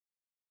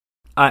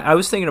I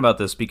was thinking about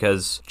this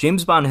because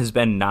James Bond has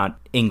been not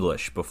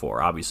English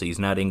before. Obviously, he's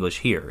not English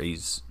here.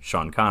 He's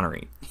Sean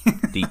Connery,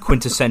 the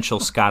quintessential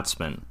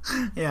Scotsman.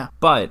 Yeah.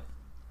 But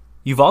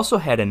you've also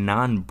had a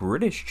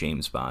non-British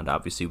James Bond,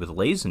 obviously, with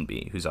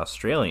Lazenby, who's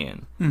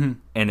Australian. Mm-hmm.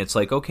 And it's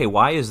like, okay,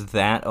 why is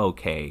that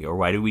okay? Or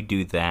why do we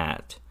do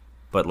that?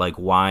 But, like,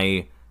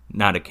 why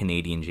not a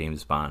Canadian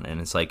James Bond?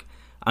 And it's like,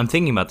 I'm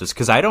thinking about this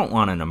because I don't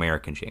want an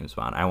American James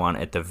Bond. I want,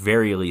 at the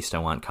very least, I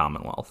want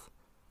Commonwealth.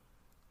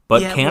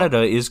 But yeah,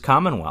 Canada is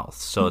Commonwealth.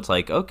 So it's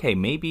like, okay,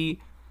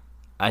 maybe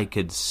I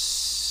could...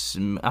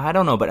 I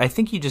don't know, but I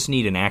think you just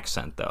need an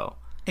accent, though.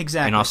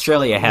 Exactly. And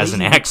Australia has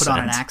an accent. Put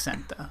on an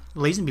accent, though.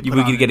 Lazenby put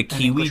we on could get a an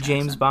Kiwi English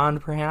James accent.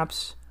 Bond,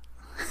 perhaps?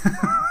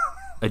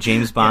 A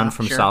James Bond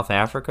from sure. South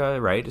Africa,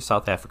 right?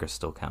 South Africa's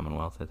still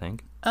Commonwealth, I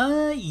think.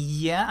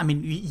 Yeah. I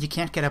mean, you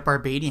can't get a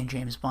Barbadian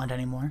James Bond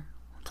anymore.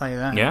 I'll tell you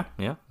that.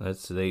 Yeah.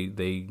 That's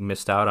they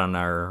missed out on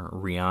our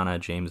Rihanna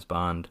James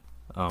Bond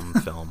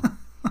film.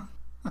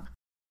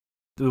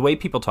 The way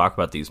people talk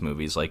about these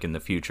movies, like in the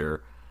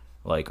future,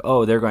 like,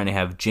 oh, they're going to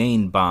have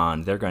Jane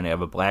Bond, they're going to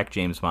have a black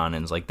James Bond,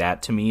 and it's like,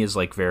 that to me is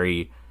like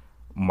very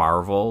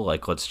Marvel,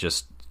 like, let's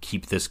just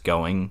keep this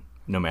going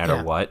no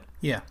matter what.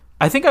 Yeah.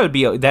 I think I would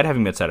be, that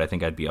having been said, I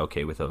think I'd be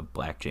okay with a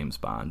black James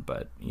Bond,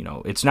 but, you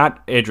know, it's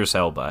not Idris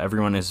Elba.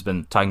 Everyone has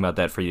been talking about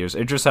that for years.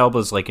 Idris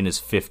Elba's like in his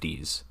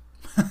 50s.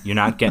 You're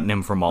not getting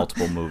him for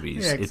multiple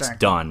movies. Yeah, exactly. It's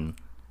done.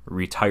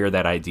 Retire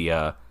that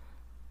idea.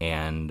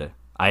 And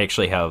I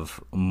actually have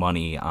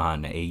money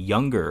on a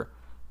younger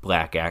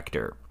black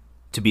actor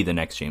to be the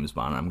next James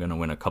Bond. I'm going to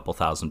win a couple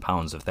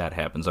 £1,000 if that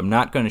happens. I'm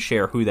not going to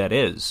share who that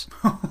is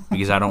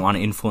because I don't want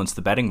to influence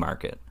the betting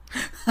market.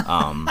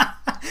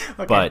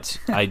 Okay. But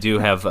I do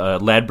have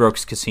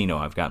Ladbrokes Casino.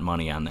 I've got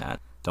money on that.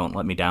 Don't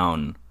let me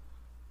down,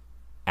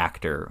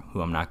 actor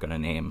who I'm not going to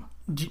name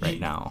right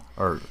now,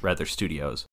 or rather studios.